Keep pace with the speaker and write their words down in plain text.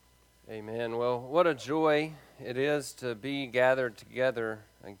Amen. Well, what a joy it is to be gathered together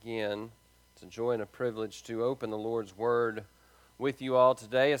again. It's a joy and a privilege to open the Lord's Word with you all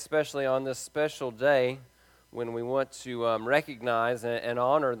today, especially on this special day when we want to recognize and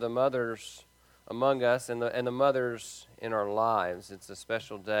honor the mothers among us and the mothers in our lives. It's a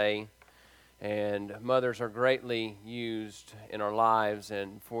special day, and mothers are greatly used in our lives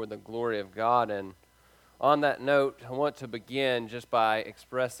and for the glory of God. And on that note, I want to begin just by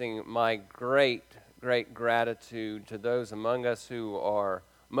expressing my great gratitude to those among us who are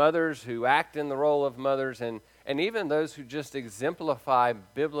mothers, who act in the role of mothers, and even those who just exemplify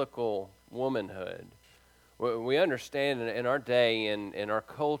biblical womanhood. We understand in our day and in our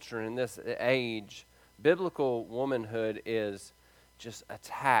culture, in this age, biblical womanhood is just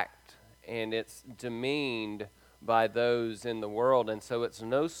attacked and it's demeaned by those in the world. And so it's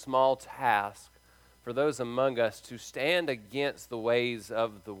no small task for those among us to stand against the ways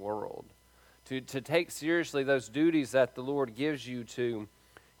of the world, to take seriously those duties that the Lord gives you to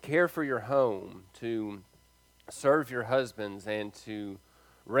care for your home, to serve your husbands, and to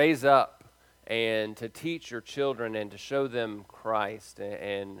raise up and to teach your children and to show them Christ.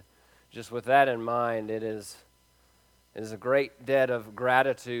 And just with that in mind, it is a great debt of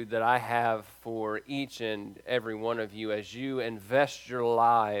gratitude that I have for each and every one of you as you invest your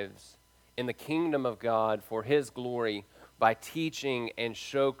lives in the kingdom of God for His glory by teaching and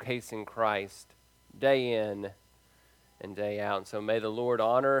showcasing Christ day in and day out. And so may the Lord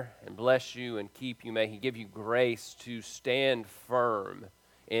honor and bless you and keep you. May He give you grace to stand firm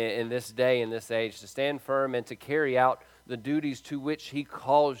in this day, in this age, to stand firm and to carry out the duties to which He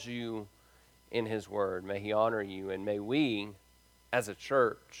calls you in His Word. May He honor you, and may we, as a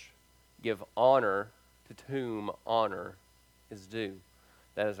church, give honor to whom honor is due.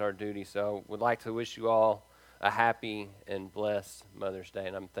 That is our duty. So I would like to wish you all a happy and blessed Mother's Day,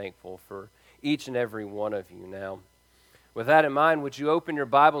 and I'm thankful for each and every one of you. Now, with that in mind, would you open your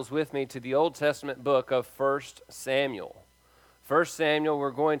Bibles with me to the Old Testament book of 1 Samuel? 1 Samuel,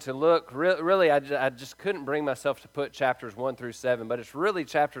 we're going to look, really, I just couldn't bring myself to put chapters 1 through 7, but it's really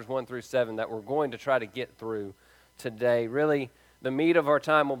chapters 1 through 7 that we're going to try to get through today. Really, the meat of our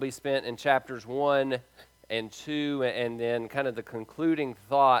time will be spent in chapters 1 and 2, and then kind of the concluding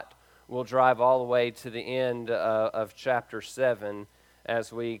thought will drive all the way to the end of chapter 7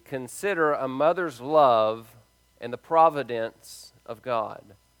 as we consider a mother's love and the providence of God.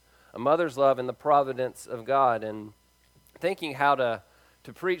 A mother's love and the providence of God. And thinking how to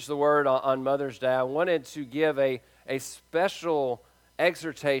preach the word on Mother's Day, I wanted to give a special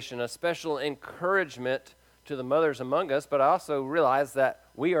exhortation, a special encouragement to the mothers among us, but I also realize that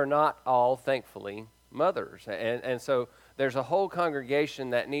we are not all, thankfully, mothers. And so there's a whole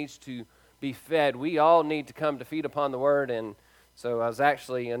congregation that needs to be fed. We all need to come to feed upon the word. And so I was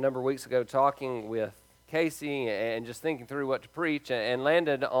actually a number of weeks ago talking with Casey and just thinking through what to preach and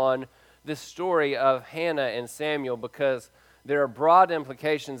landed on this story of Hannah and Samuel because there are broad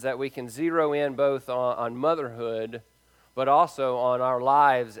implications that we can zero in both on motherhood but also on our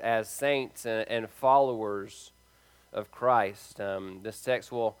lives as saints and followers of Christ. This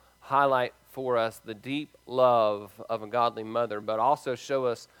text will highlight for us the deep love of a godly mother, but also show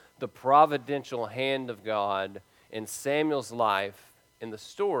us the providential hand of God in Samuel's life in the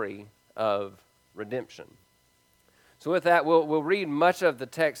story of redemption. So with that, we'll read much of the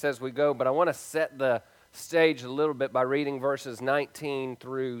text as we go, but I want to set the stage a little bit by reading verses 19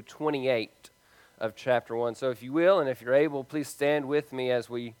 through 28 of chapter 1. So if you will, and if you're able, please stand with me as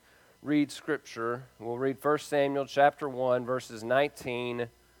we read Scripture. We'll read 1 Samuel chapter 1, verses 19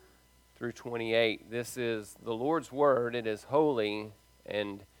 through 28. This is the Lord's Word. It is holy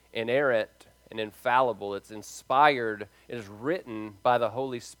and inerrant and infallible. It's inspired. It is written by the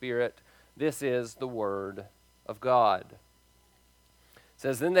Holy Spirit. This is the Word of God. It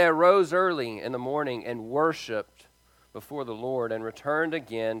says, Then they arose early in the morning and worshipped before the Lord and returned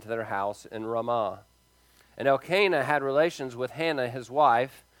again to their house in Ramah. And Elkanah had relations with Hannah his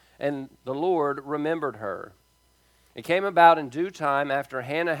wife, and the Lord remembered her. It came about in due time after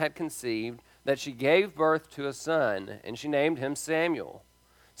Hannah had conceived that she gave birth to a son, and she named him Samuel,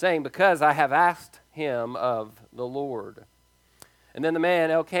 saying, Because I have asked him of the Lord. And then the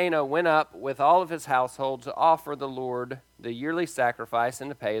man Elkanah went up with all of his household to offer the Lord the yearly sacrifice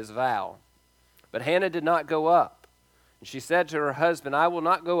and to pay his vow. But Hannah did not go up. And she said to her husband, I will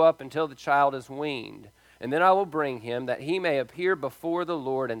not go up until the child is weaned, and then I will bring him, that he may appear before the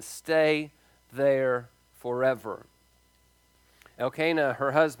Lord and stay there forever. Elkanah,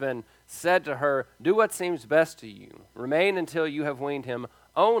 her husband, said to her, Do what seems best to you. Remain until you have weaned him.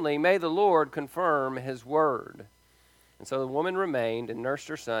 Only may the Lord confirm his word. And so the woman remained and nursed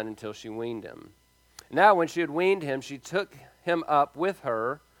her son until she weaned him. Now when she had weaned him, she took him up with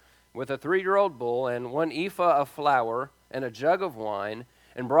her with a 3-year-old bull and 1 ephah of flour and a jug of wine,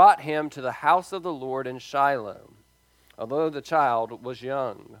 and brought him to the house of the Lord in Shiloh, although the child was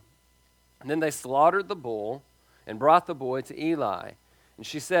young. And then they slaughtered the bull and brought the boy to Eli. And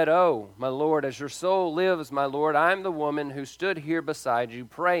she said, "Oh, my Lord, as your soul lives, my Lord, I am the woman who stood here beside you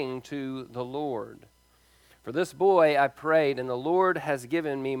praying to the Lord. For this boy I prayed, and the Lord has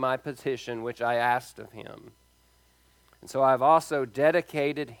given me my petition which I asked of him. And so I have also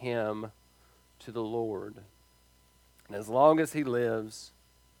dedicated him to the Lord. And as long as he lives,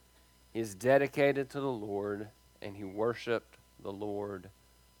 he is dedicated to the Lord, and he worshiped the Lord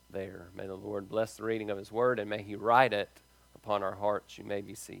there." May the Lord bless the reading of his word, and may he write it upon our hearts. You may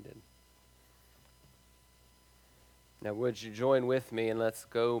be seated. Now, would you join with me, and let's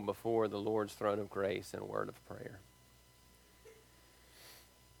go before the Lord's throne of grace in a word of prayer.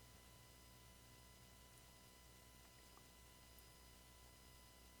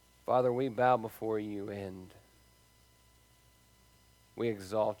 Father, we bow before you and we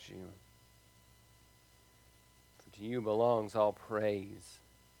exalt you. For to you belongs all praise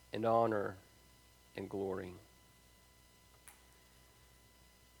and honor and glory.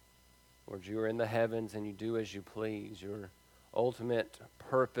 Lord, you are in the heavens and you do as you please. Your ultimate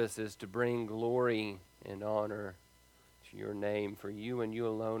purpose is to bring glory and honor to your name, for you and you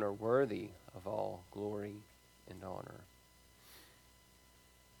alone are worthy of all glory and honor.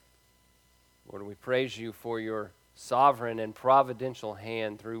 Lord, we praise you for your sovereign and providential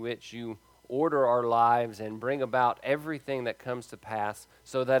hand through which you order our lives and bring about everything that comes to pass,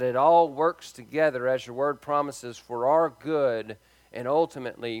 so that it all works together as your word promises for our good and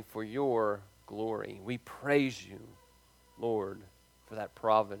ultimately for your glory. We praise you, Lord, for that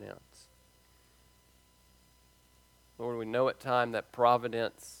providence. Lord, we know at times that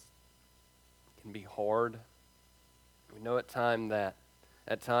providence can be hard. We know at times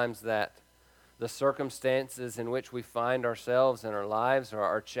that the circumstances in which we find ourselves in our lives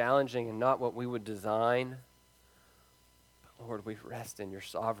are challenging and not what we would design. But Lord, we rest in your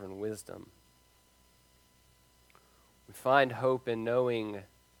sovereign wisdom. We find hope in knowing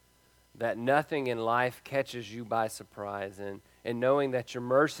that nothing in life catches you by surprise, and knowing that your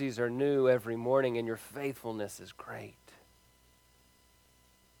mercies are new every morning and your faithfulness is great.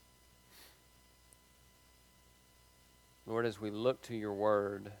 Lord, as we look to your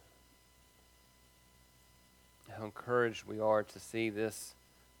word, how encouraged we are to see this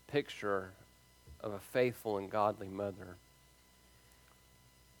picture of a faithful and godly mother.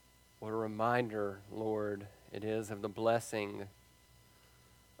 What a reminder, Lord, it is of the blessing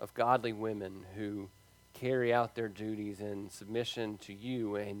of godly women who carry out their duties in submission to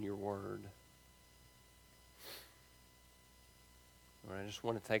you and your word. Lord, I just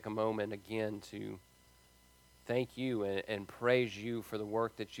want to take a moment again to thank you and praise you for the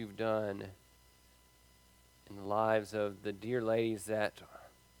work that you've done in the lives of the dear ladies that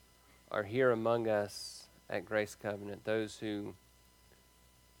are here among us at Grace Covenant, those who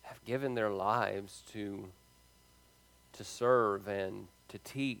have given their lives to serve and to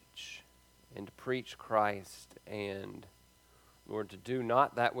teach and to preach Christ, and Lord, to do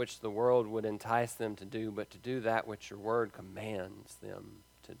not that which the world would entice them to do, but to do that which your word commands them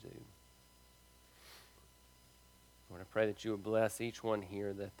to do. Lord, I pray that you would bless each one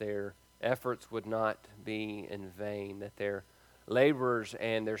here, that their efforts would not be in vain, that their labors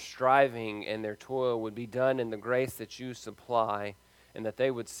and their striving and their toil would be done in the grace that you supply, and that they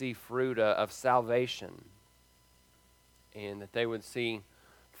would see fruit of salvation, and that they would see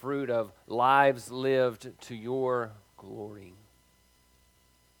fruit of lives lived to your glory.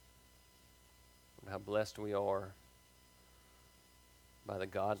 How blessed we are by the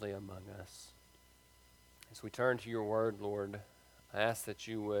godly among us. As we turn to your word, Lord, I ask that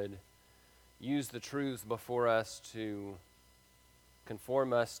you would use the truths before us to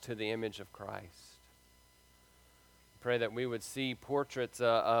conform us to the image of Christ. Pray that we would see portraits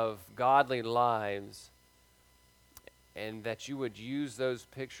of godly lives, and that you would use those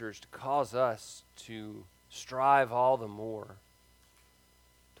pictures to cause us to strive all the more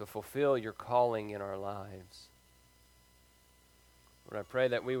to fulfill your calling in our lives. Lord, I pray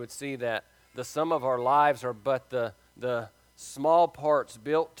that we would see that the sum of our lives are but the small parts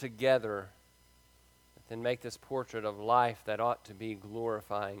built together that then make this portrait of life that ought to be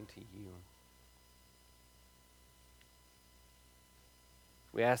glorifying to you.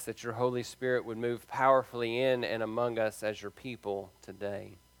 We ask that your Holy Spirit would move powerfully in and among us as your people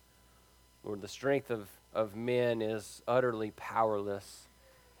today. Lord, the strength of men is utterly powerless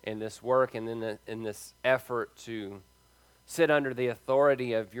in this work and in this effort to sit under the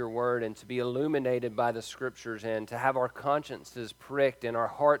authority of your word and to be illuminated by the scriptures and to have our consciences pricked and our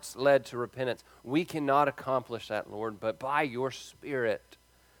hearts led to repentance. We cannot accomplish that, Lord, but by your Spirit,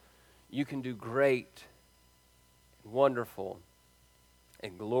 you can do great, wonderful,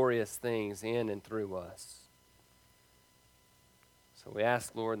 and glorious things in and through us. So we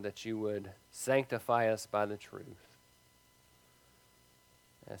ask, Lord, that you would sanctify us by the truth.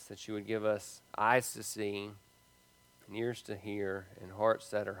 Ask that you would give us eyes to see, and ears to hear, and hearts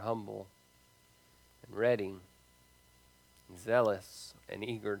that are humble and ready and zealous and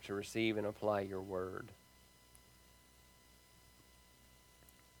eager to receive and apply your word.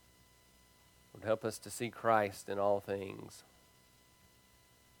 Lord, help us to see Christ in all things,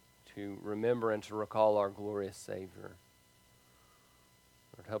 to remember and to recall our glorious Savior.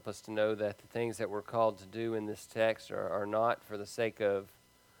 Lord, help us to know that the things that we're called to do in this text are not for the sake of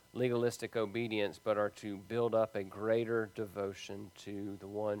legalistic obedience, but are to build up a greater devotion to the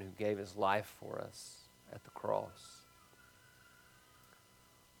one who gave his life for us at the cross.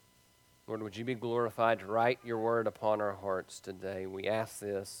 Lord, would you be glorified to write your word upon our hearts today? We ask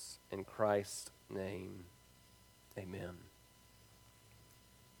this in Christ's name. Amen.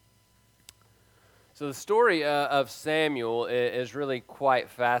 So the story of Samuel is really quite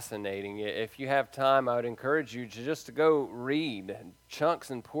fascinating. If you have time, I would encourage you to go read chunks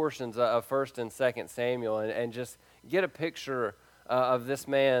and portions of 1st and 2nd Samuel and just get a picture of this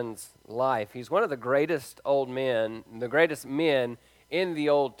man's life. He's one of the greatest men in the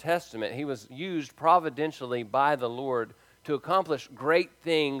Old Testament. He was used providentially by the Lord to accomplish great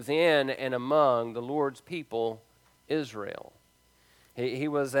things in and among the Lord's people, Israel. He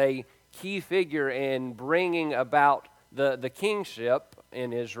was a key figure in bringing about the kingship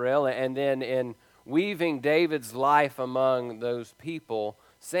in Israel, and then in weaving David's life among those people.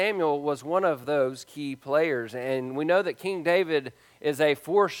 Samuel was one of those key players, and we know that King David is a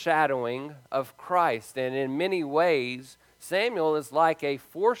foreshadowing of Christ, and in many ways Samuel is like a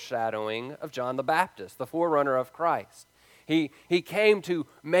foreshadowing of John the Baptist, the forerunner of Christ. He came to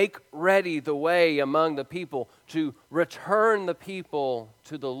make ready the way among the people, to return the people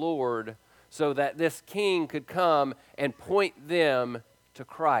to the Lord so that this king could come and point them to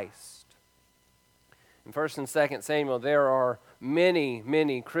Christ. In 1st and 2nd Samuel, there are many,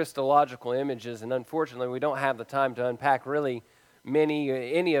 many Christological images, and unfortunately we don't have the time to unpack really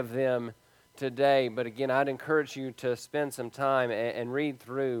any of them today. But again, I'd encourage you to spend some time and read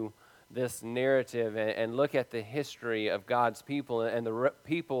through this narrative and look at the history of God's people and the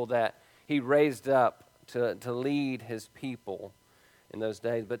people that he raised up to lead his people in those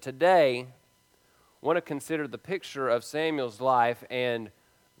days. But today, I want to consider the picture of Samuel's life, and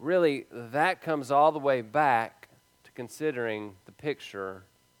really that comes all the way back to considering the picture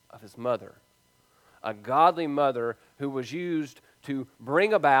of his mother. A godly mother who was used to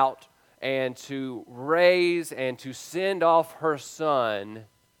bring about and to raise and to send off her son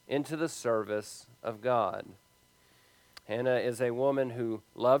into the service of God. Hannah is a woman who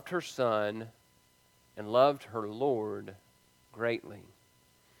loved her son and loved her Lord greatly.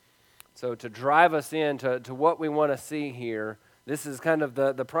 So to drive us into what we want to see here, this is kind of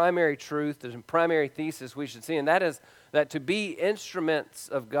the primary truth, the primary thesis we should see, and that is that to be instruments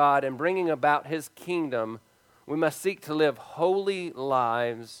of God and bringing about his kingdom, we must seek to live holy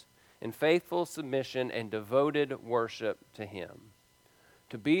lives in faithful submission and devoted worship to him.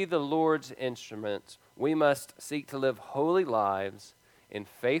 To be the Lord's instruments, we must seek to live holy lives in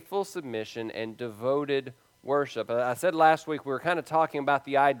faithful submission and devoted worship. I said last week we were kind of talking about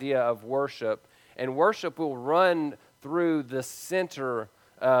the idea of worship, and worship will run through the center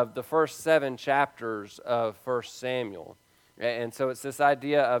of the first 7 chapters of 1 Samuel. And so it's this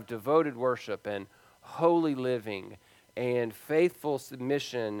idea of devoted worship and holy living and faithful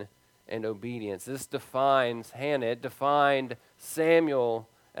submission and obedience. This defines Hannah. It defined Samuel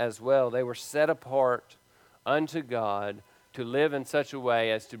as well. They were set apart unto God to live in such a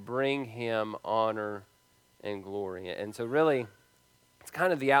way as to bring him honor and glory. And so really, it's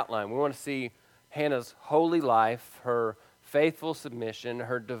kind of the outline. We want to see Hannah's holy life, her faithful submission,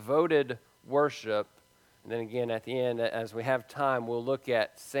 her devoted worship. And then again, at the end, as we have time, we'll look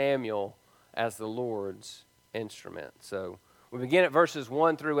at Samuel as the Lord's instrument. So we begin at verses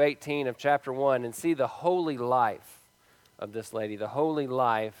 1 through 18 of chapter 1 and see the holy life of this lady, the holy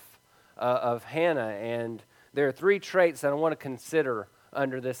life of Hannah. And there are 3 traits that I want to consider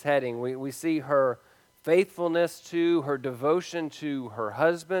under this heading. We see her faithfulness to, her devotion to her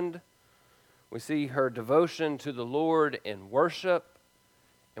husband. We see her devotion to the Lord in worship.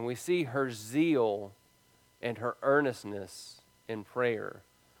 And we see her zeal and her earnestness in prayer.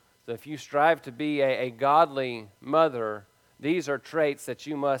 So if you strive to be a godly mother, these are traits that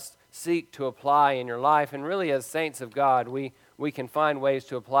you must seek to apply in your life. And really, as saints of God, we can find ways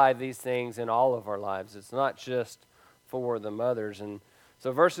to apply these things in all of our lives. It's not just for the mothers. And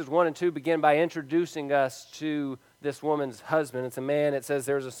so verses 1 and 2 begin by introducing us to this woman's husband. It's a man. It says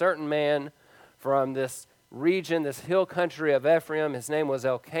there's a certain man from this region, this hill country of Ephraim. His name was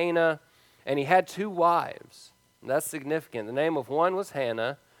Elkanah, and he had 2 wives. And that's significant. The name of one was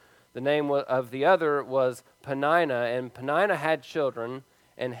Hannah. The name of the other was Peninnah, and Peninnah had children,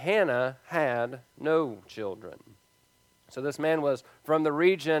 and Hannah had no children. So this man was from the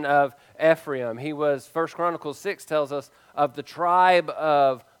region of Ephraim. He was, 1 Chronicles 6 tells us, of the tribe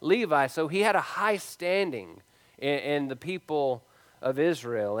of Levi. So he had a high standing in the people of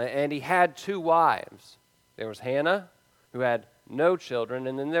Israel. And he had 2 wives. There was Hannah, who had no children,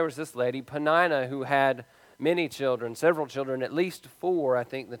 and then there was this lady, Peninnah, who had many children, several children, at least 4, I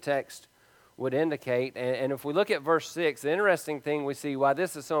think the text would indicate. And if we look at verse 6, the interesting thing we see why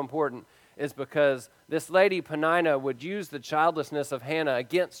this is so important is because this lady Peninnah would use the childlessness of Hannah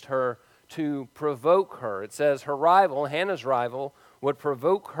against her to provoke her. It says her rival, Hannah's rival, would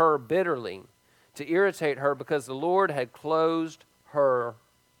provoke her bitterly to irritate her because the Lord had closed her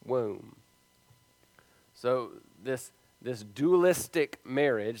womb. So this dualistic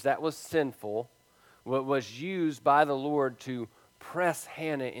marriage that was sinful was used by the Lord to press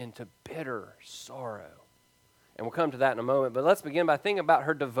Hannah into bitter sorrow. And we'll come to that in a moment. But let's begin by thinking about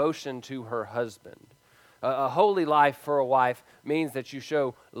her devotion to her husband. A holy life for a wife means that you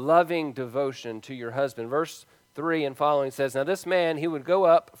show loving devotion to your husband. Verse 3 and following says, now this man, he would go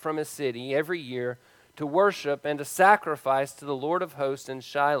up from his city every year to worship and to sacrifice to the Lord of hosts in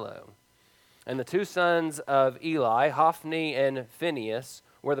Shiloh. And the 2 sons of Eli, Hophni and Phinehas,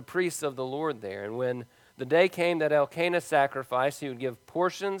 were the priests of the Lord there. And when the day came that Elkanah sacrificed, he would give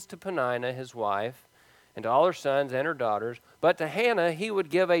portions to Peninnah, his wife, and to all her sons and her daughters. But to Hannah he would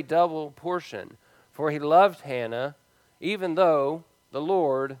give a double portion, for he loved Hannah, even though the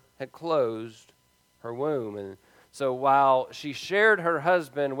Lord had closed her womb. And so while she shared her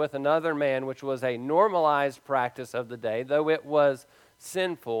husband with another man, which was a normalized practice of the day, though it was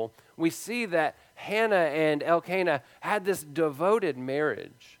sinful, we see that Hannah and Elkanah had this devoted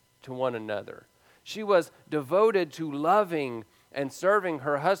marriage to one another. She was devoted to loving and serving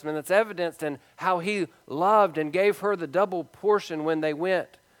her husband. That's evidenced in how he loved and gave her the double portion when they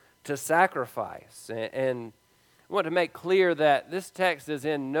went to sacrifice. And I want to make clear that this text is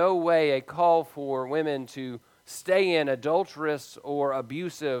in no way a call for women to stay in adulterous or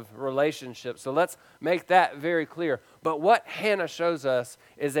abusive relationships. So let's make that very clear. But what Hannah shows us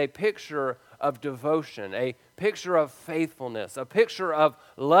is a picture of devotion, a picture of faithfulness, a picture of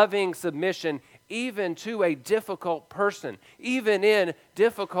loving submission even to a difficult person, even in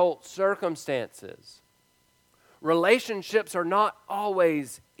difficult circumstances. Relationships are not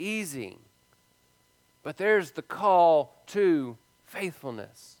always easy, but there's the call to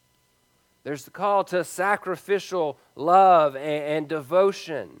faithfulness. There's the call to sacrificial love and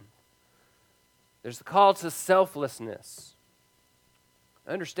devotion. There's the call to selflessness.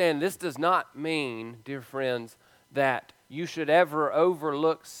 Understand, this does not mean, dear friends, that you should ever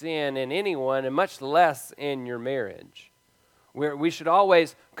overlook sin in anyone, and much less in your marriage. We should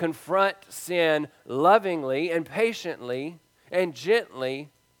always confront sin lovingly and patiently and gently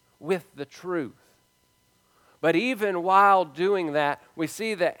with the truth. But even while doing that, we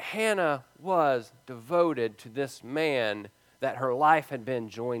see that Hannah was devoted to this man that her life had been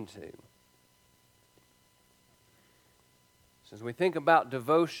joined to. So as we think about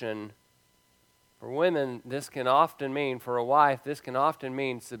devotion, for women, this can often mean, for a wife, this can often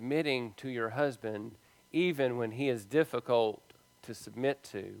mean submitting to your husband even when he is difficult to submit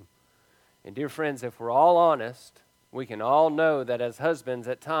to. And dear friends, if we're all honest, we can all know that as husbands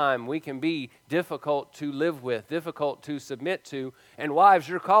at times we can be difficult to live with, difficult to submit to. And wives,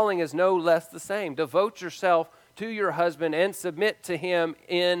 your calling is no less the same. Devote yourself to your husband and submit to him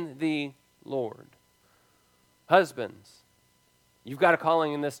in the Lord. Husbands, you've got a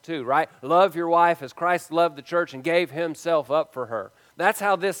calling in this too, right? Love your wife as Christ loved the church and gave himself up for her. That's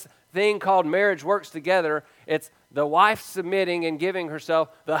how this thing called marriage works together. It's the wife submitting and giving herself,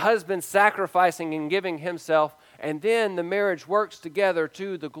 the husband sacrificing and giving himself, and then the marriage works together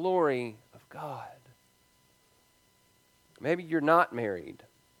to the glory of God. Maybe you're not married.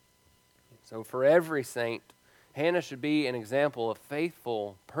 So for every saint, Hannah should be an example of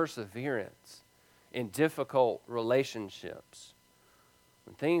faithful perseverance in difficult relationships.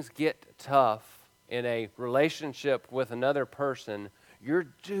 When things get tough in a relationship with another person, your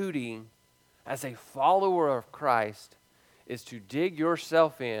duty as a follower of Christ is to dig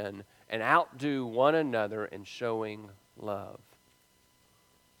yourself in and outdo one another in showing love.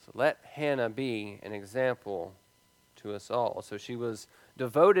 So let Hannah be an example to us all. So she was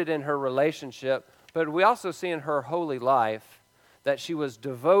devoted in her relationship, but we also see in her holy life that she was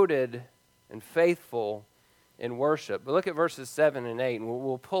devoted and faithful in worship. But look at verses 7 and 8, and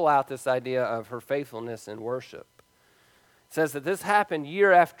we'll pull out this idea of her faithfulness in worship. It says that this happened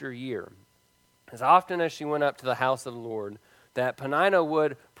year after year. As often as she went up to the house of the Lord, that Peninnah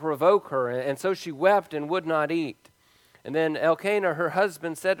would provoke her, and so she wept and would not eat. And then Elkanah, her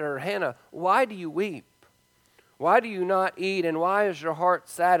husband, said to her, Hannah, why do you weep? Why do you not eat, and why is your heart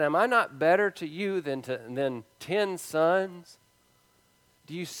sad? Am I not better to you than 10 sons?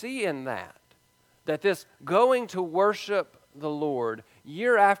 Do you see in that this going to worship the Lord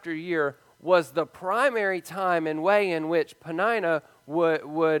year after year was the primary time and way in which Peninnah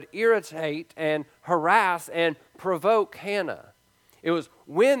would irritate and harass and provoke Hannah? It was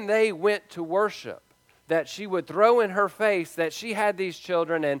when they went to worship that she would throw in her face that she had these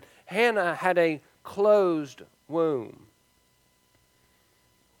children and Hannah had a closed womb.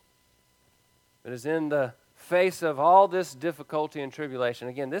 It is in the face of all this difficulty and tribulation.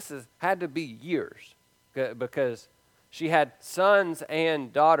 Again, this had to be years because she had sons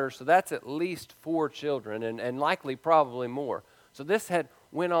and daughters, so that's at least 4 children and likely probably more. So this had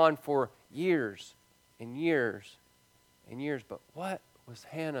went on for years and years and years. But what was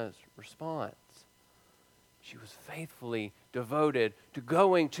Hannah's response? She was faithfully devoted to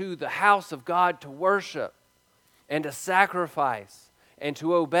going to the house of God to worship and to sacrifice and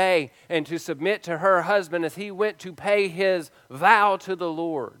to obey and to submit to her husband as he went to pay his vow to the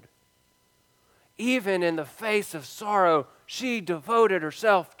Lord. Even in the face of sorrow, she devoted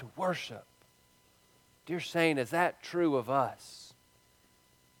herself to worship. Dear saint, is that true of us?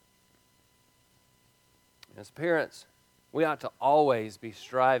 As parents, we ought to always be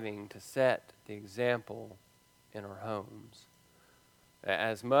striving to set the example in our homes.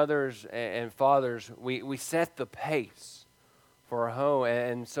 As mothers and fathers, we set the pace for our home.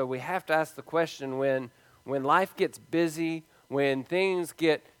 And so we have to ask the question, when life gets busy, when things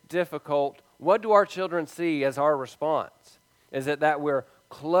get difficult, what do our children see as our response? Is it that we're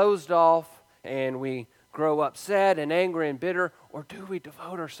closed off and we grow upset and angry and bitter, or do we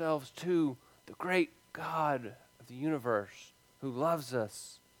devote ourselves to the great God of the universe who loves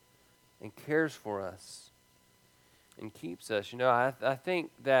us and cares for us and keeps us? You know, I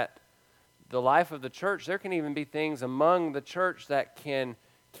think that the life of the church, there can even be things among the church that can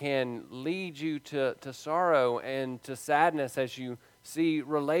lead you to sorrow and to sadness as you see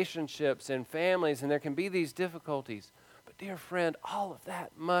relationships and families, and there can be these difficulties. But dear friend, all of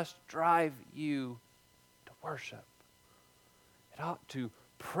that must drive you to worship. It ought to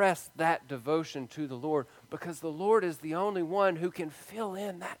press that devotion to the Lord, because the Lord is the only one who can fill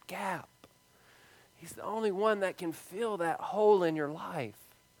in that gap. He's the only one that can fill that hole in your life.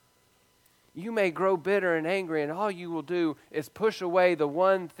 You may grow bitter and angry, and all you will do is push away the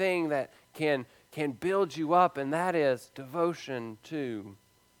one thing that can build you up, and that is devotion to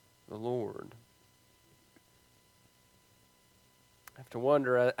the Lord. I have to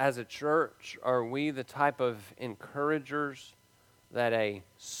wonder, as a church, are we the type of encouragers that a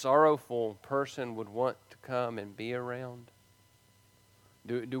sorrowful person would want to come and be around?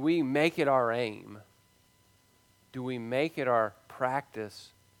 Do we make it our aim? Do we make it our practice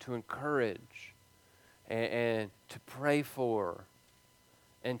to encourage and to pray for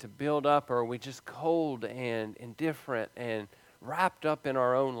and to build up, or are we just cold and indifferent and wrapped up in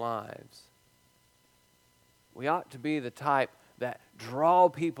our own lives? We ought to be the type that draw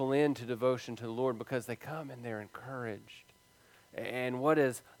people into devotion to the Lord because they come and they're encouraged. And what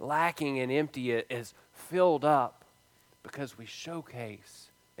is lacking and empty is filled up because we showcase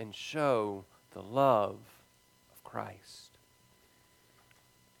and show the love of Christ.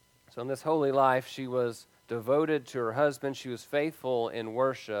 So in this holy life, she was devoted to her husband. She was faithful in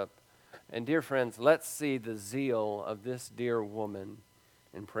worship. And dear friends, let's see the zeal of this dear woman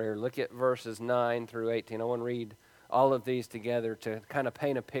in prayer. Look at verses 9 through 18. I want to read all of these together to kind of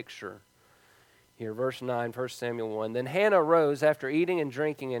paint a picture. Here, verse 9, 1 Samuel 1. Then Hannah rose after eating and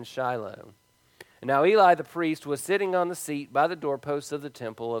drinking in Shiloh. And now Eli the priest was sitting on the seat by the doorposts of the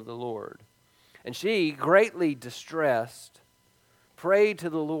temple of the Lord. And she, greatly distressed, prayed to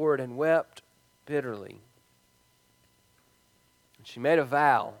the Lord and wept bitterly. And she made a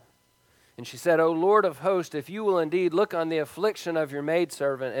vow. And she said, O Lord of hosts, if you will indeed look on the affliction of your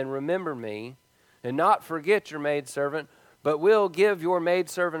maidservant and remember me, and not forget your maidservant, but will give your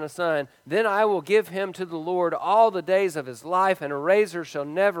maidservant a son, then I will give him to the Lord all the days of his life, and a razor shall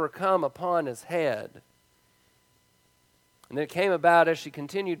never come upon his head. And it came about as she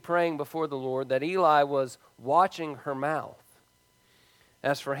continued praying before the Lord that Eli was watching her mouth.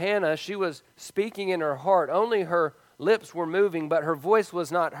 As for Hannah, she was speaking in her heart. Only her lips were moving, but her voice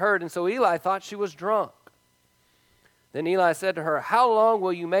was not heard. And so Eli thought she was drunk. Then Eli said to her, "How long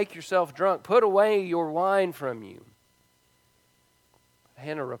will you make yourself drunk? Put away your wine from you."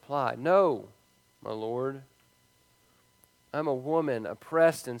 Hannah replied, "No, my Lord. I'm a woman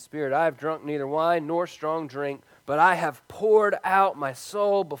oppressed in spirit. I have drunk neither wine nor strong drink, but I have poured out my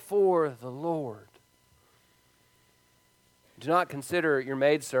soul before the Lord. Do not consider your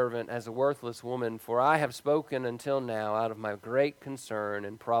maidservant as a worthless woman, for I have spoken until now out of my great concern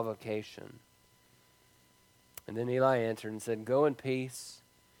and provocation." And then Eli answered and said, "Go in peace,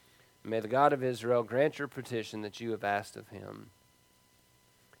 and may the God of Israel grant your petition that you have asked of him."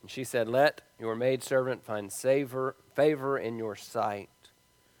 And she said, "Let your maidservant find favor in your sight."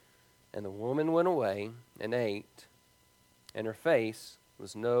 And the woman went away and ate, and her face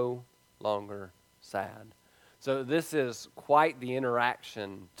was no longer sad. So this is quite the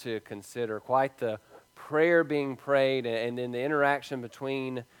interaction to consider, quite the prayer being prayed, and then the interaction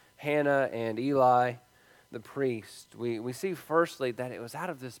between Hannah and Eli, the priest. We see firstly that it was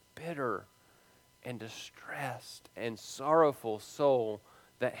out of this bitter and distressed and sorrowful soul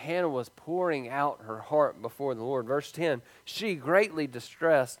that Hannah was pouring out her heart before the Lord. Verse 10, she greatly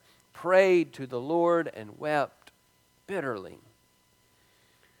distressed, prayed to the Lord and wept bitterly.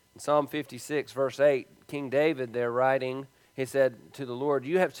 In Psalm 56, verse 8, King David there writing, he said to the Lord,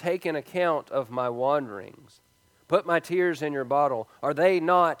 "You have taken account of my wanderings. Put my tears in your bottle. Are they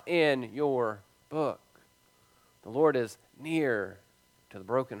not in your book?" The Lord is near to the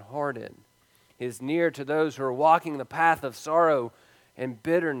brokenhearted. He is near to those who are walking the path of sorrow and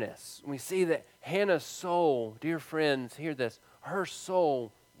bitterness. We see that Hannah's soul, dear friends, hear this, her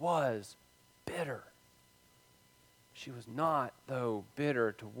soul was bitter. She was not, though,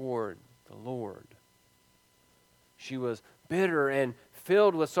 bitter toward the Lord. She was bitter and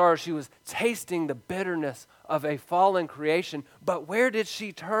filled with sorrow. She was tasting the bitterness of a fallen creation. But where did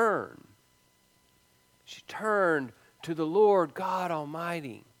she turn? She turned to the Lord God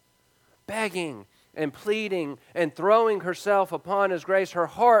Almighty, begging and pleading and throwing herself upon His grace. Her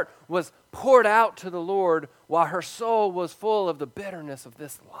heart was poured out to the Lord while her soul was full of the bitterness of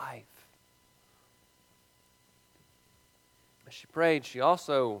this life. As she prayed, she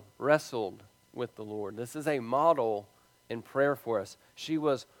also wrestled with the Lord. This is a model in prayer for us. She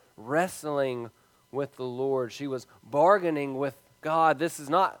was wrestling with the Lord. She was bargaining with God. This is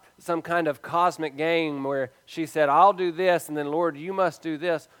not some kind of cosmic game where she said, "I'll do this," and then, "Lord, you must do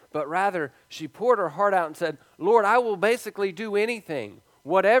this." But rather, she poured her heart out and said, "Lord, I will basically do anything.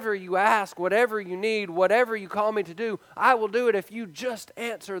 Whatever you ask, whatever you need, whatever you call me to do, I will do it if you just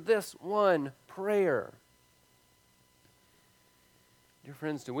answer this one prayer." Dear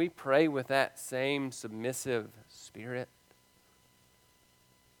friends, do we pray with that same submissive spirit?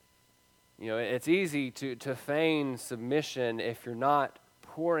 You know, it's easy to feign submission if you're not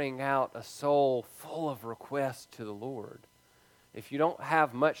pouring out a soul full of requests to the Lord. If you don't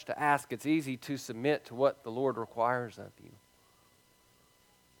have much to ask, it's easy to submit to what the Lord requires of you.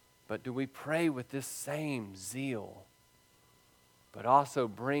 But do we pray with this same zeal, but also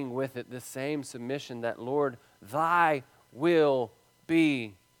bring with it this same submission that, "Lord, thy will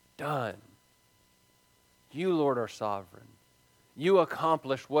be done. You, Lord, are sovereign. You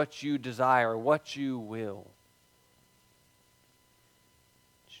accomplish what you desire, what you will."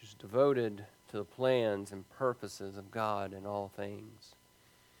 She's devoted to the plans and purposes of God in all things.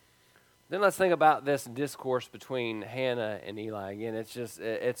 Then let's think about this discourse between Hannah and Eli. Again,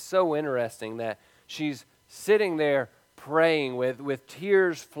 it's so interesting that she's sitting there praying with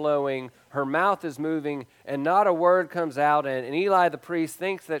tears flowing. Her mouth is moving, and not a word comes out. And Eli the priest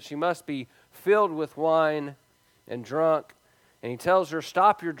thinks that she must be filled with wine and drunk. And he tells her,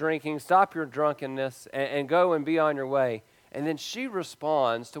 "Stop your drinking, stop your drunkenness, and go and be on your way." And then she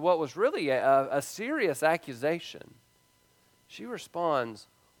responds to what was really a serious accusation. She responds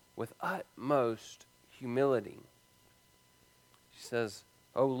with utmost humility. She says,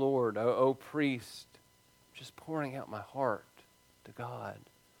 "O Lord, O priest, just pouring out my heart to God.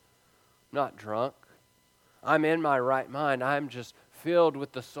 I'm not drunk. I'm in my right mind. I'm just filled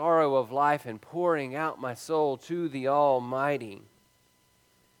with the sorrow of life and pouring out my soul to the Almighty."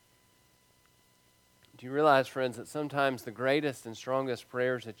 Do you realize, friends, that sometimes the greatest and strongest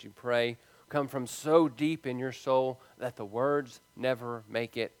prayers that you pray come from so deep in your soul that the words never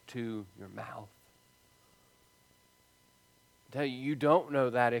make it to your mouth? I tell you, you don't know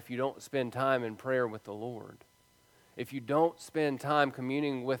that if you don't spend time in prayer with the Lord. If you don't spend time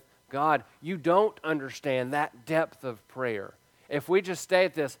communing with God, you don't understand that depth of prayer. If we just stay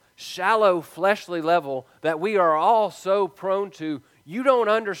at this shallow, fleshly level that we are all so prone to, you don't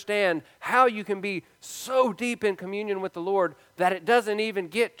understand how you can be so deep in communion with the Lord that it doesn't even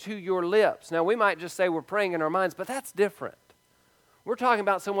get to your lips. Now, we might just say we're praying in our minds, but that's different. We're talking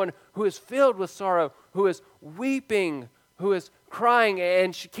about someone who is filled with sorrow, who is weeping, who is crying,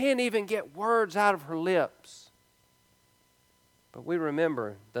 and she can't even get words out of her lips. But we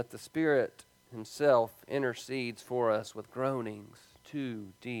remember that the Spirit Himself intercedes for us with groanings too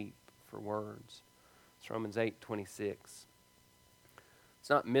deep for words. It's Romans 8:26. It's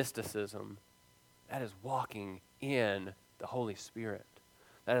not mysticism. That is walking in the Holy Spirit.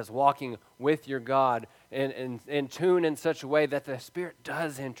 That is walking with your God in tune in such a way that the Spirit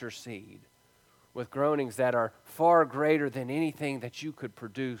does intercede with groanings that are far greater than anything that you could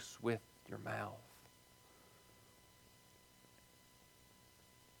produce with your mouth.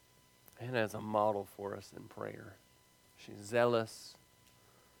 And as a model for us in prayer. She's zealous.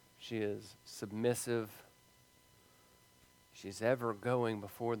 She is submissive. She's ever going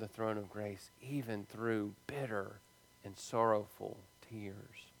before the throne of grace, even through bitter and sorrowful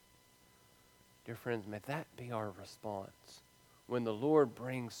tears. Dear friends, may that be our response. When the Lord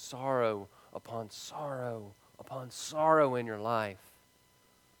brings sorrow upon sorrow upon sorrow in your life,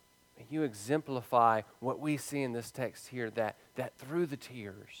 may you exemplify what we see in this text here, that through the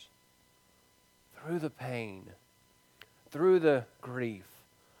tears, through the pain, through the grief,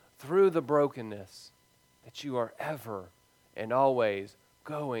 through the brokenness, that you are ever and always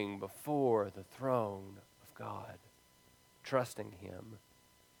going before the throne of God, trusting Him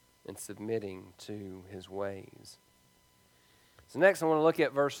and submitting to His ways. So next I want to look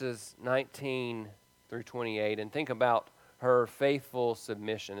at verses 19 through 28 and think about her faithful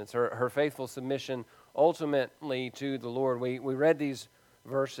submission. It's her faithful submission ultimately to the Lord. We read these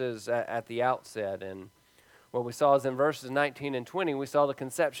verses at the outset, and what we saw is in verses 19 and 20, we saw the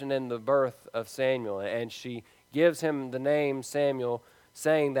conception and the birth of Samuel, and she gives him the name Samuel,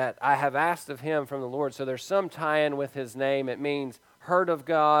 saying that I have asked of him from the Lord. So there's some tie-in with his name. It means heard of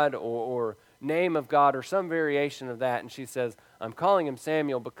God or name of God or some variation of that. And she says, I'm calling him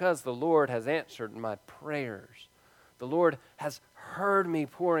Samuel because the Lord has answered my prayers. The Lord has heard me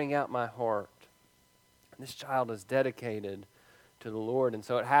pouring out my heart. And this child is dedicated to the Lord. And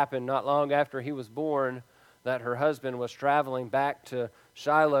so it happened not long after he was born that her husband was traveling back to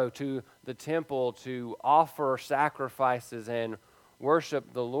Shiloh, to the temple, to offer sacrifices and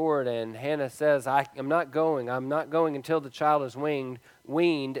worship the Lord. And Hannah says, I'm not going until the child is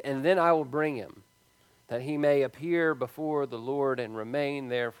weaned, and then I will bring him, that he may appear before the Lord and remain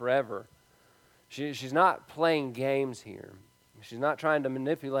there forever. She's not playing games here. She's not trying to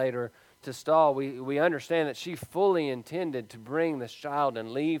manipulate her to stall. We understand that she fully intended to bring this child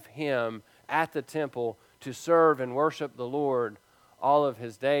and leave him at the temple to serve and worship the Lord all of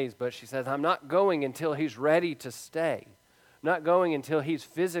his days. But she says, I'm not going until he's ready to stay. I'm not going until he's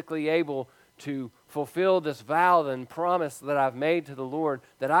physically able to fulfill this vow and promise that I've made to the Lord,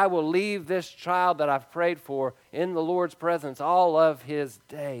 that I will leave this child that I've prayed for in the Lord's presence all of his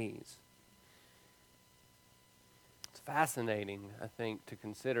days. It's fascinating, I think, to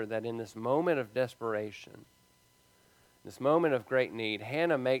consider that in this moment of desperation, this moment of great need,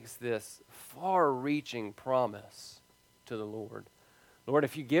 Hannah makes this far-reaching promise to the Lord. Lord,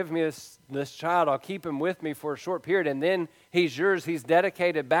 if you give me this child, I'll keep him with me for a short period, and then he's yours. He's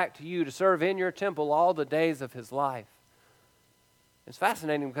dedicated back to you to serve in your temple all the days of his life. It's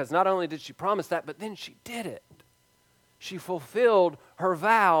fascinating because not only did she promise that, but then she did it. She fulfilled her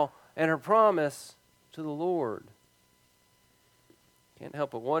vow and her promise to the Lord. Can't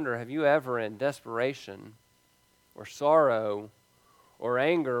help but wonder, have you ever in desperation or sorrow or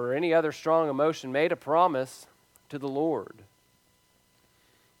anger or any other strong emotion made a promise to the Lord?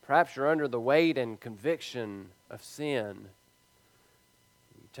 Perhaps you're under the weight and conviction of sin.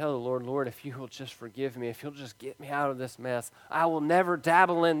 You tell the Lord, Lord, if you will just forgive me, if you'll just get me out of this mess, I will never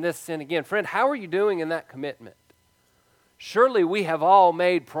dabble in this sin again. Friend, how are you doing in that commitment? Surely we have all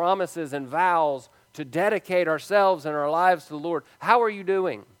made promises and vows to dedicate ourselves and our lives to the Lord. How are you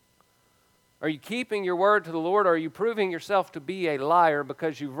doing? Are you keeping your word to the Lord, or are you proving yourself to be a liar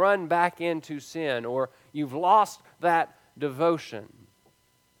because you've run back into sin or you've lost that devotion?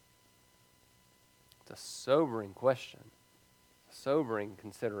 It's a sobering question, a sobering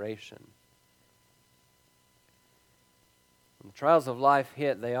consideration. When the trials of life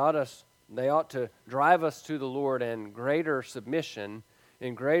hit, they ought to drive us to the Lord in greater submission,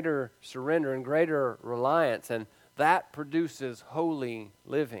 in greater surrender, in greater reliance, and that produces holy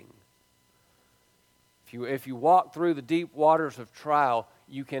living. If you walk through the deep waters of trial,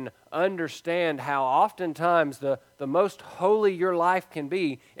 you can understand how oftentimes the most holy your life can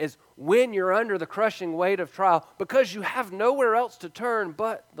be is when you're under the crushing weight of trial, because you have nowhere else to turn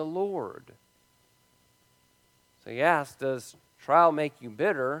but the Lord. So he asks, does trial make you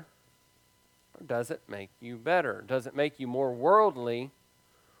bitter, or does it make you better? Does it make you more worldly,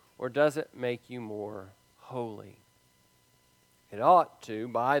 or does it make you more holy? It ought to,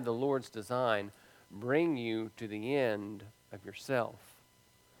 by the Lord's design, bring you to the end of yourself.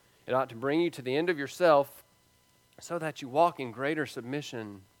 It ought to bring you to the end of yourself so that you walk in greater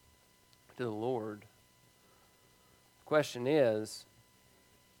submission to the Lord. The question is,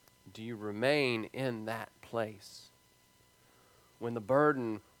 do you remain in that place? When the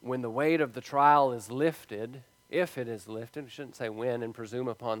burden, when the weight of the trial is lifted, if it is lifted, I shouldn't say when and presume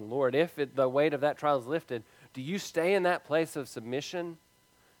upon the Lord, if the weight of that trial is lifted, do you stay in that place of submission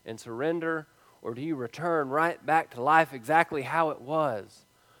and surrender, or do you return right back to life exactly how it was?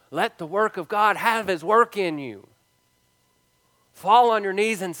 Let the work of God have His work in you. Fall on your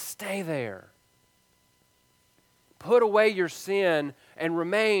knees and stay there. Put away your sin and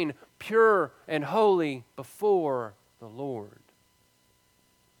remain pure and holy before the Lord.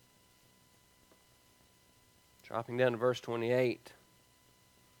 Dropping down to verse 28,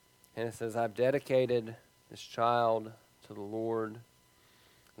 and it says, I've dedicated this child to the Lord.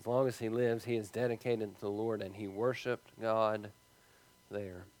 As long as he lives, he is dedicated to the Lord, and he worshiped God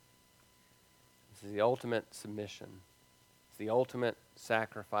there. This is the ultimate submission. It's the ultimate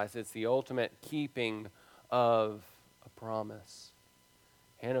sacrifice. It's the ultimate keeping of a promise.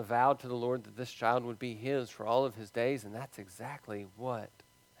 Hannah vowed to the Lord that this child would be his for all of his days, and that's exactly what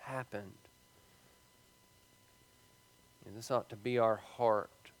happened. And this ought to be our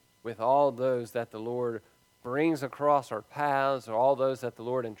heart with all those that the Lord brings across our paths, or all those that the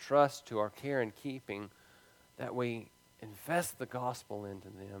Lord entrusts to our care and keeping, that we invest the gospel into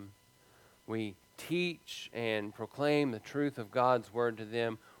them. We teach and proclaim the truth of God's word to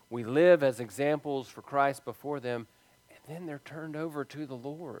them. We live as examples for Christ before them, and then they're turned over to the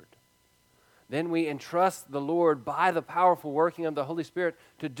Lord. Then we entrust the Lord by the powerful working of the Holy Spirit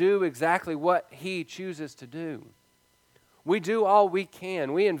to do exactly what He chooses to do. We do all we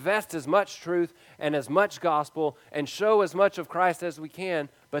can. We invest as much truth and as much gospel and show as much of Christ as we can,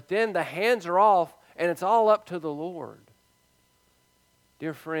 but then the hands are off and it's all up to the Lord.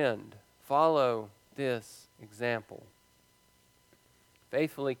 Dear friend, follow this example.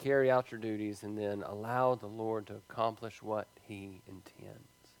 Faithfully carry out your duties and then allow the Lord to accomplish what He intends.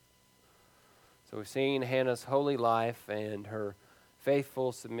 So we've seen Hannah's holy life and her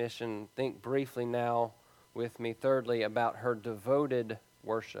faithful submission. Think briefly now with me, thirdly, about her devoted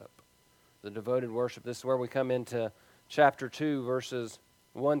worship. The devoted worship. This is where we come into chapter 2, verses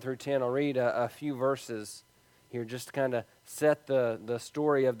 1 through 10. I'll read a few verses here just to kind of set the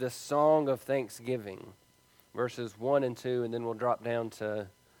story of this song of thanksgiving. Verses 1 and 2, and then we'll drop down to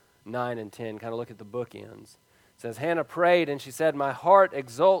 9 and 10, kind of look at the bookends. It says, Hannah prayed, and she said, my heart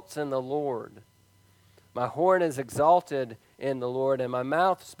exults in the Lord. My horn is exalted in the Lord, and my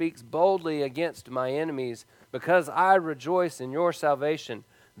mouth speaks boldly against my enemies, because I rejoice in your salvation.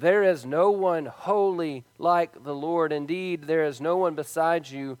 There is no one holy like the Lord. Indeed, there is no one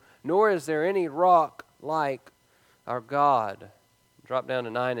besides you, nor is there any rock like our God. Drop down to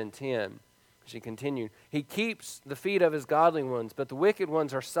 9 and 10. She continued, He keeps the feet of His godly ones, but the wicked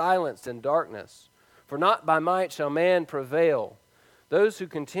ones are silenced in darkness. For not by might shall man prevail. Those who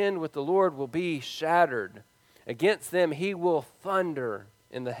contend with the Lord will be shattered. Against them He will thunder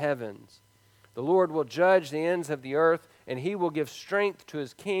in the heavens. The Lord will judge the ends of the earth, and He will give strength to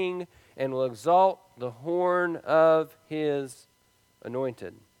His king, and will exalt the horn of His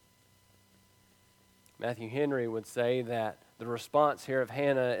anointed. Matthew Henry would say that the response here of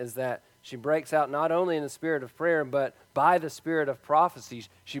Hannah is that she breaks out not only in the spirit of prayer, but by the spirit of prophecy.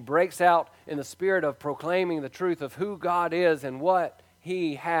 She breaks out in the spirit of proclaiming the truth of who God is and what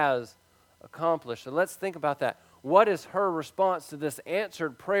He has accomplished. So let's think about that. What is her response to this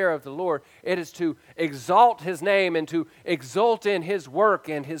answered prayer of the Lord? It is to exalt His name and to exult in His work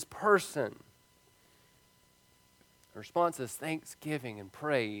and His person. Her response is thanksgiving and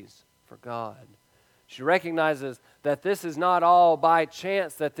praise for God. She recognizes that this is not all by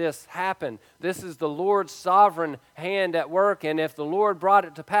chance that this happened. This is the Lord's sovereign hand at work, and if the Lord brought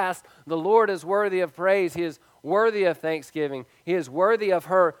it to pass, the Lord is worthy of praise. He is worthy of thanksgiving. He is worthy of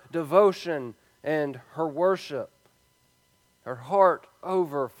her devotion and her worship. Her heart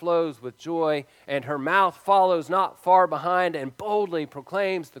overflows with joy, and her mouth follows not far behind and boldly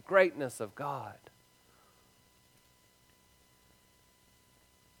proclaims the greatness of God.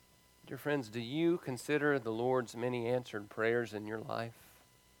 Dear friends, do you consider the Lord's many answered prayers in your life?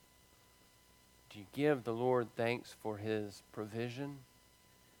 Do you give the Lord thanks for His provision,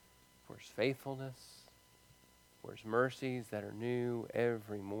 for His faithfulness, for His mercies that are new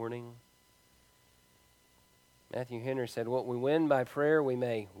every morning? Matthew Henry said, "What we win by prayer we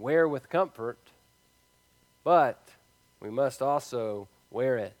may wear with comfort, but we must also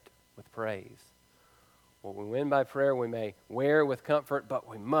wear it with praise." What we win by prayer we may wear with comfort, but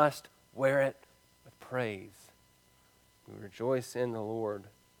we must wear it with praise. We rejoice in the Lord.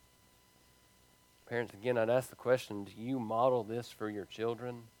 Parents, again, I'd ask the question, do you model this for your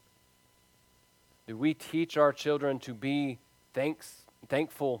children? Do we teach our children to be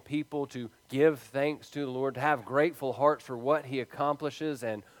thankful people, to give thanks to the Lord, to have grateful hearts for what He accomplishes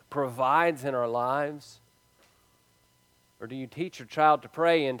and provides in our lives? Or do you teach your child to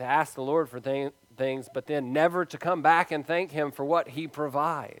pray and to ask the Lord for things, but then never to come back and thank Him for what He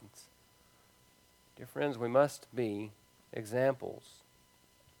provides? Dear friends, we must be examples.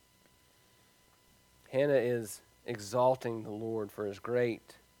 Hannah is exalting the Lord for His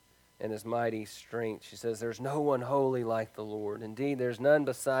great and His mighty strength. She says, "There's no one holy like the Lord. Indeed, there's none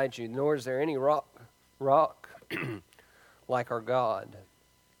beside you, nor is there any rock like our God.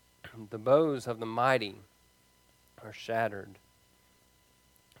 The bows of the mighty are shattered.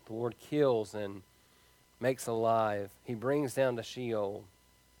 The Lord kills and makes alive. He brings down to Sheol.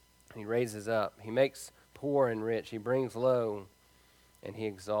 He raises up. He makes poor and rich. He brings low and He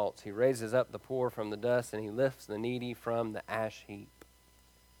exalts. He raises up the poor from the dust, and He lifts the needy from the ash heap."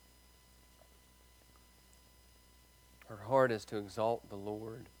 Her heart is to exalt the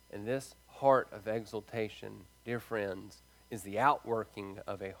Lord. And this heart of exaltation, dear friends, is the outworking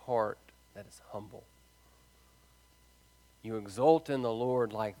of a heart that is humble. You exult in the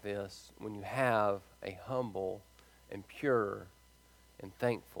Lord like this when you have a humble and pure and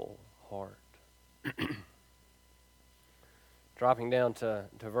thankful heart. Dropping down to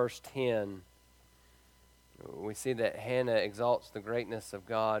verse 10, we see that Hannah exalts the greatness of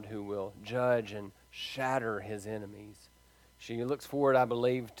God who will judge and shatter His enemies. She looks forward, I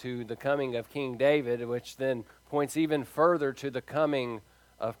believe, to the coming of King David, which then points even further to the coming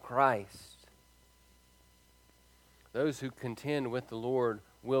of Christ. Those who contend with the Lord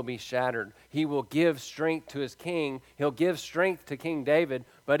will be shattered. He will give strength to His king. He'll give strength to King David.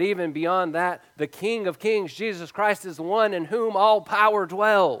 But even beyond that, the King of Kings, Jesus Christ, is the one in whom all power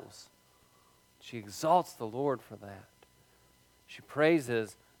dwells. She exalts the Lord for that. She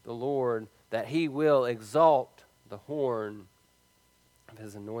praises the Lord that He will exalt the horn of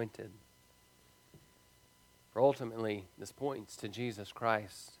His anointed. For ultimately, this points to Jesus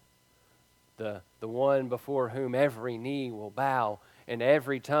Christ, the one before whom every knee will bow and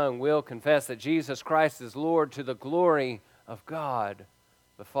every tongue will confess that Jesus Christ is Lord, to the glory of God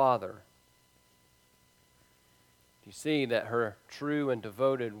the Father. You see that her true and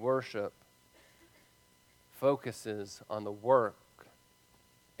devoted worship focuses on the work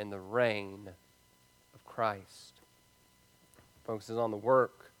and the reign of Christ. Focuses on the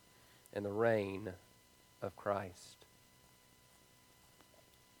work and the reign of Christ.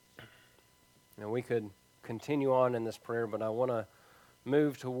 Now, we could continue on in this prayer, but I want to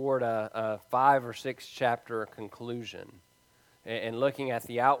move toward a 5 or 6 chapter conclusion and looking at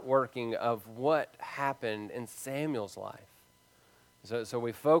the outworking of what happened in Samuel's life. So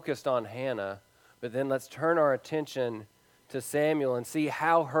we focused on Hannah, but then let's turn our attention to Samuel and see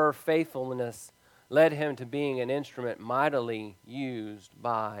how her faithfulness led him to being an instrument mightily used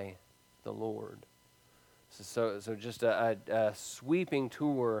by the Lord. So just a sweeping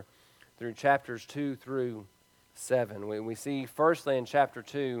tour through chapters 2 through 7. We see firstly in chapter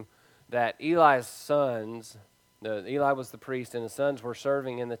 2 that Eli's sons, Eli was the priest, and his sons were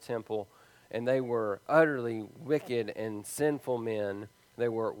serving in the temple, and they were utterly wicked and sinful men. They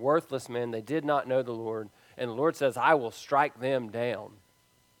were worthless men. They did not know the Lord. And the Lord says, "I will strike them down.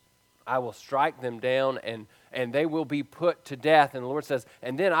 I will strike them down, and they will be put to death." And the Lord says,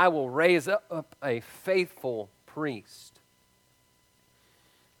 "And then I will raise up a faithful priest."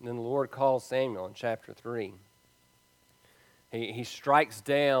 And then the Lord calls Samuel in chapter 3. He strikes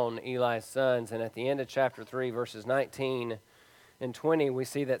down Eli's sons, and at the end of chapter 3, verses 19 and 20, we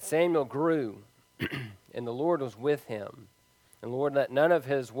see that Samuel grew, and the Lord was with him. And the Lord let none of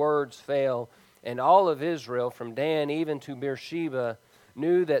his words fail, and all of Israel, from Dan even to Beersheba,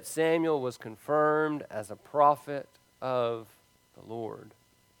 knew that Samuel was confirmed as a prophet of the Lord.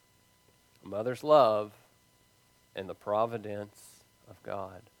 A mother's love and the providence of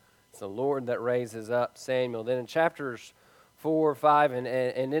God. It's the Lord that raises up Samuel. Then in chapters 4, 5, and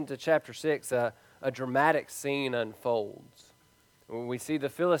into chapter 6, a dramatic scene unfolds. We see the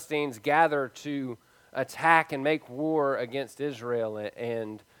Philistines gather to attack and make war against Israel,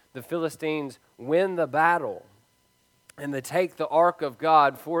 and the Philistines win the battle and they take the ark of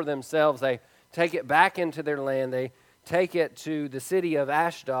God for themselves. They take it back into their land. They take it to the city of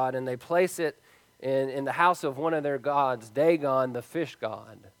Ashdod and they place it in the house of one of their gods, Dagon, the fish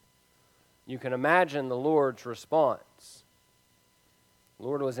god. You can imagine the Lord's response. The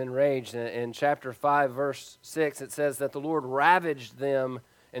Lord was enraged. In chapter 5, verse 6, it says that the Lord ravaged them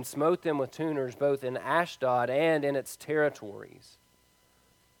and smote them with tuners both in Ashdod and in its territories.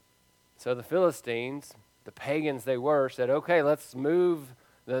 So the Philistines, the pagans they were, said, okay, let's move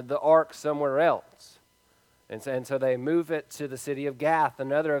the ark somewhere else. And so they move it to the city of Gath,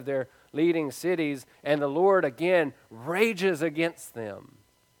 another of their leading cities, and the Lord again rages against them.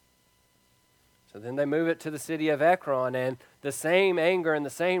 So then they move it to the city of Ekron, and the same anger and the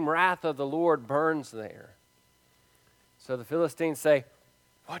same wrath of the Lord burns there. So the Philistines say,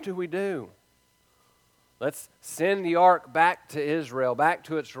 what do we do? Let's send the ark back to Israel, back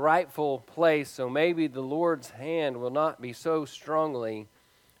to its rightful place, so maybe the Lord's hand will not be so strongly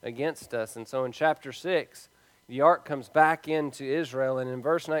against us. And so in chapter 6, the ark comes back into Israel, and in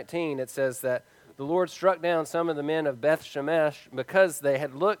verse 19 it says that the Lord struck down some of the men of Beth Shemesh because they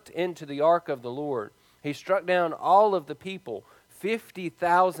had looked into the ark of the Lord. He struck down all of the people,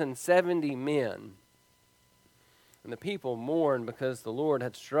 50,070 men. And the people mourned because the Lord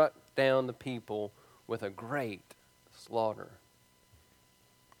had struck down the people with a great slaughter.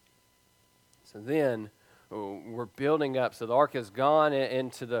 So then we're building up. So the ark has gone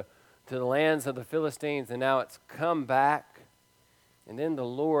into the lands of the Philistines, and now it's come back. And then the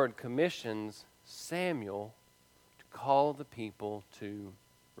Lord commissions Samuel to call the people to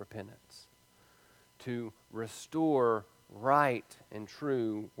repentance, to restore right and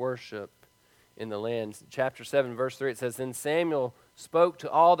true worship in the land. Chapter 7, verse 3, it says, Then Samuel spoke to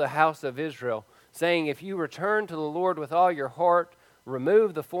all the house of Israel, saying, If you return to the Lord with all your heart,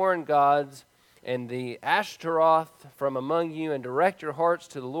 remove the foreign gods and the Ashtaroth from among you, and direct your hearts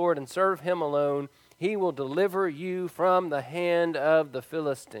to the Lord and serve him alone, he will deliver you from the hand of the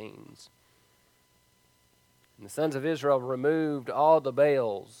Philistines. And the sons of Israel removed all the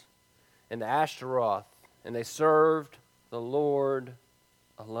Baals and the Ashtaroth, and they served the Lord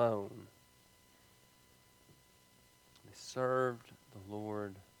alone. They served the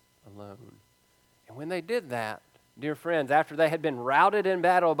Lord alone. And when they did that, dear friends, after they had been routed in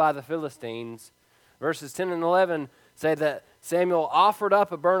battle by the Philistines, verses 10 and 11 say that Samuel offered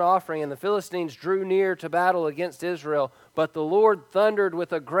up a burnt offering, and the Philistines drew near to battle against Israel. But the Lord thundered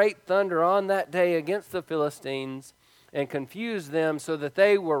with a great thunder on that day against the Philistines and confused them so that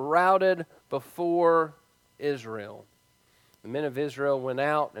they were routed before Israel. The men of Israel went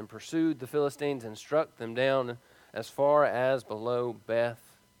out and pursued the Philistines and struck them down as far as below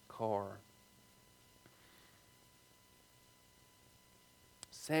Beth-kar.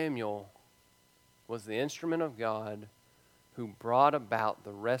 Samuel was the instrument of God who brought about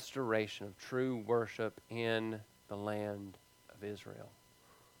the restoration of true worship in the land of Israel.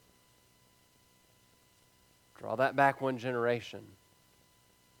 Draw that back one generation.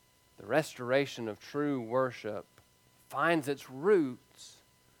 The restoration of true worship finds its roots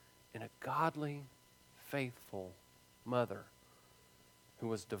in a godly, faithful mother who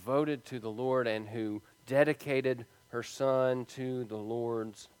was devoted to the Lord and who dedicated her son to the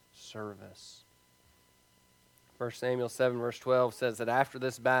Lord's service. 1 Samuel 7 verse 12 says that after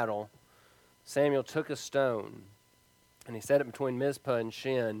this battle, Samuel took a stone and he set it between Mizpah and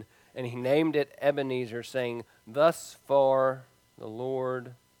Shin, and he named it Ebenezer, saying, Thus far the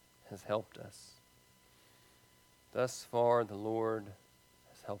Lord has helped us. Thus far the Lord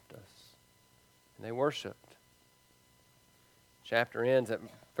has helped us. And they worshiped. Chapter ends at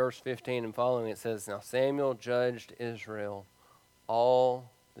verse 15 and following. It says, Now Samuel judged Israel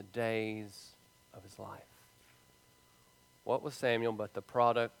all the days of his life. What was Samuel but the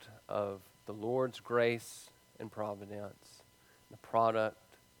product of the Lord's grace and providence, the product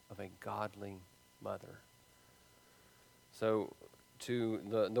of a godly mother? So to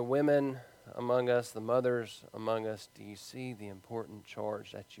the women among us, the mothers among us, do you see the important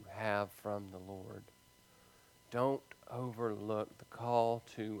charge that you have from the Lord? Don't overlook the call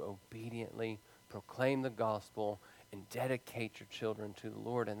to obediently proclaim the gospel and dedicate your children to the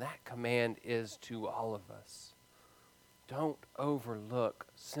Lord. And that command is to all of us. Don't overlook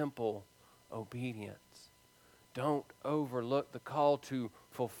simple obedience. Don't overlook the call to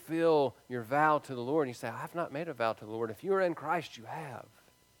fulfill your vow to the Lord. And you say, I have not made a vow to the Lord. If you are in Christ, you have.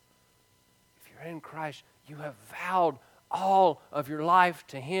 If you're in Christ, you have vowed all of your life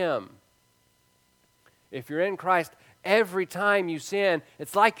to Him. If you're in Christ, every time you sin,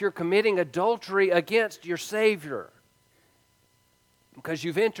 it's like you're committing adultery against your Savior. because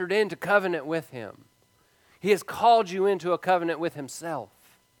you've entered into covenant with him. He has called you into a covenant with himself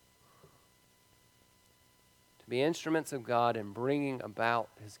to be instruments of God in bringing about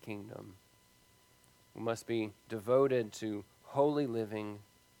his kingdom. We must be devoted to holy living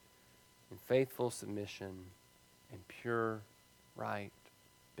and faithful submission and pure, right,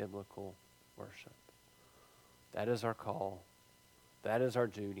 biblical worship. That is our call. That is our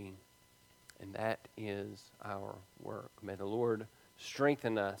duty. And that is our work. May the Lord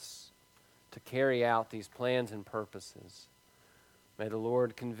strengthen us to carry out these plans and purposes. May the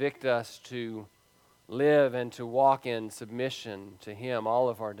Lord convict us to live and to walk in submission to him all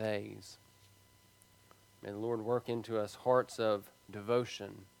of our days. May the Lord work into us hearts of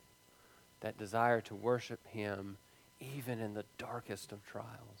devotion, that desire to worship him even in the darkest of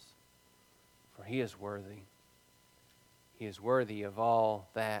trials. For he is worthy. He is worthy of all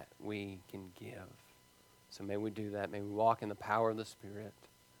that we can give. So may we do that. May we walk in the power of the Spirit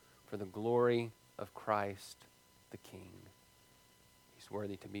for the glory of Christ the King. He's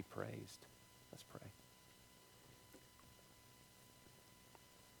worthy to be praised. Let's pray.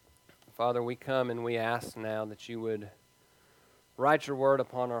 Father, we come and we ask now that you would write your word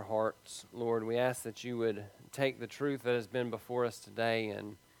upon our hearts. Lord, we ask that you would take the truth that has been before us today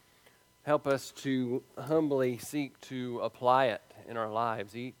and help us to humbly seek to apply it in our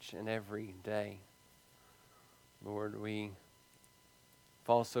lives each and every day. Lord, we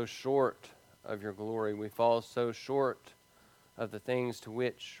fall so short of your glory. We fall so short of the things to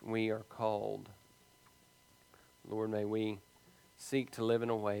which we are called. Lord, may we seek to live in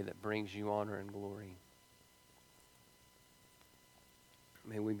a way that brings you honor and glory.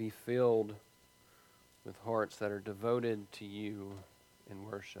 May we be filled with hearts that are devoted to you in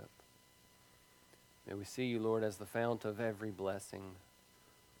worship. May we see you, Lord, as the fount of every blessing,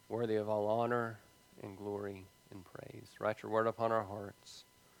 worthy of all honor and glory and praise. Write your word upon our hearts.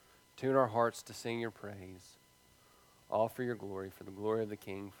 Tune our hearts to sing your praise. All for your glory, for the glory of the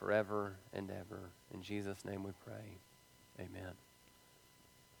King, forever and ever. In Jesus' name we pray. Amen.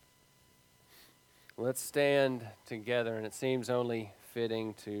 Let's stand together, and it seems only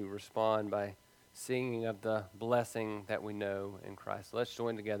fitting to respond by singing of the blessing that we know in Christ. Let's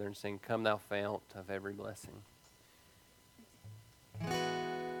join together and sing, "Come Thou Fount of Every Blessing."